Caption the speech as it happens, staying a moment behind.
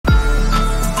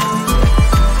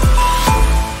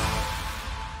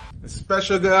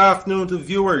Special good afternoon to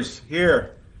viewers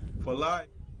here for live.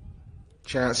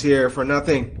 Chance here for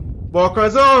nothing. Ball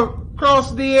comes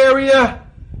across the area,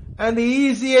 and the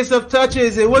easiest of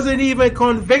touches. It wasn't even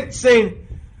convincing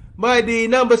by the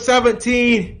number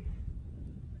 17.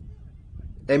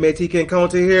 MAT can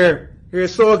counter here.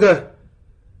 Here's Soga.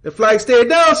 The flag stayed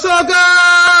down.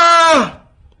 Soga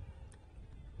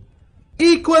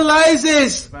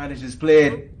equalizes. Advantage is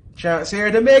played. Chance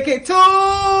here to make it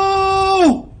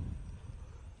 2.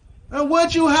 And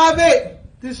once you have it,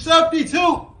 the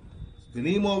substitute,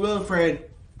 Denimo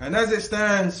Wilfred. And as it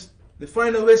stands, the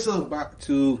final whistle back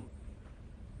to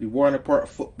the Warner Park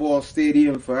Football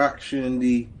Stadium for action in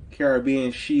the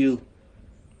Caribbean Shield.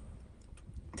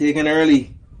 Taken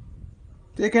early.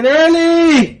 Taken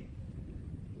early!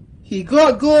 He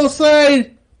got goal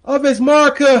side of his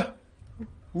marker,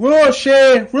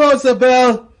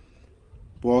 Roosevelt.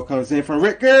 Ball comes in from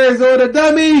Rickers over the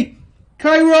dummy.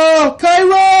 Cairo!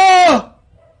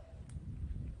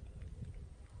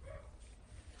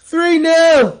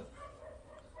 3-0.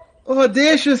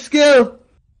 Audacious skill.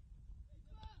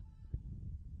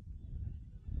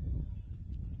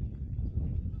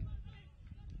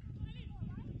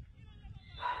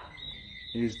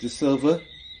 Here's De Silva.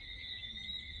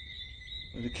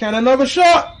 With a cannon of a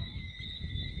shot.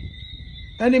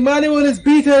 And Emmanuel is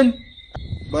beaten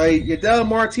by Yadel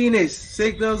Martinez.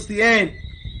 Signals the end.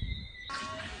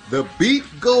 The beat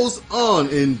goes on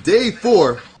in day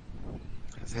 4.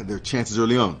 Has had their chances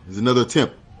early on. There's another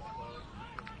attempt.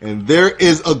 And there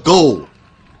is a goal.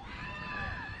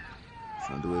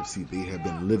 Sando FC, they have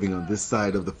been living on this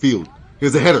side of the field.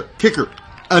 Here's a header. Kicker.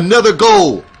 Another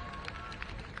goal.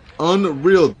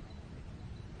 Unreal.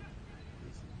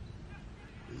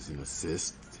 There's an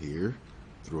assist here.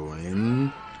 Throw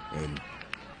in. And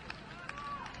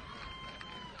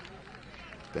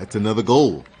that's another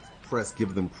goal. Press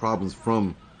give them problems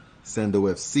from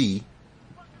Sando FC.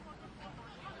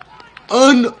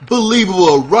 Unbelievable.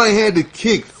 A right-handed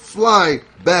kick. Fly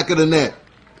back of the net.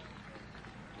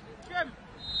 And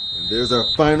there's our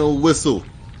final whistle.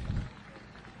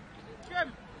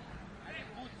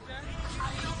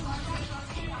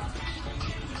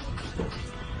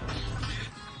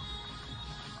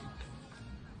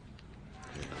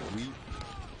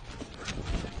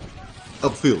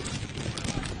 Upfield.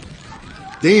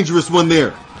 Dangerous one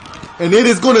there. And it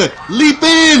is going to leap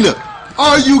in.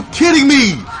 Are you kidding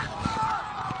me?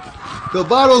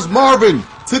 Cavados Marvin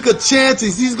took a chance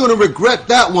and he's going to regret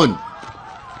that one.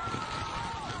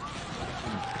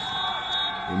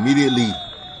 Immediately,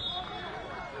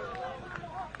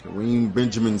 Kareem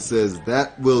Benjamin says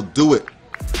that will do it.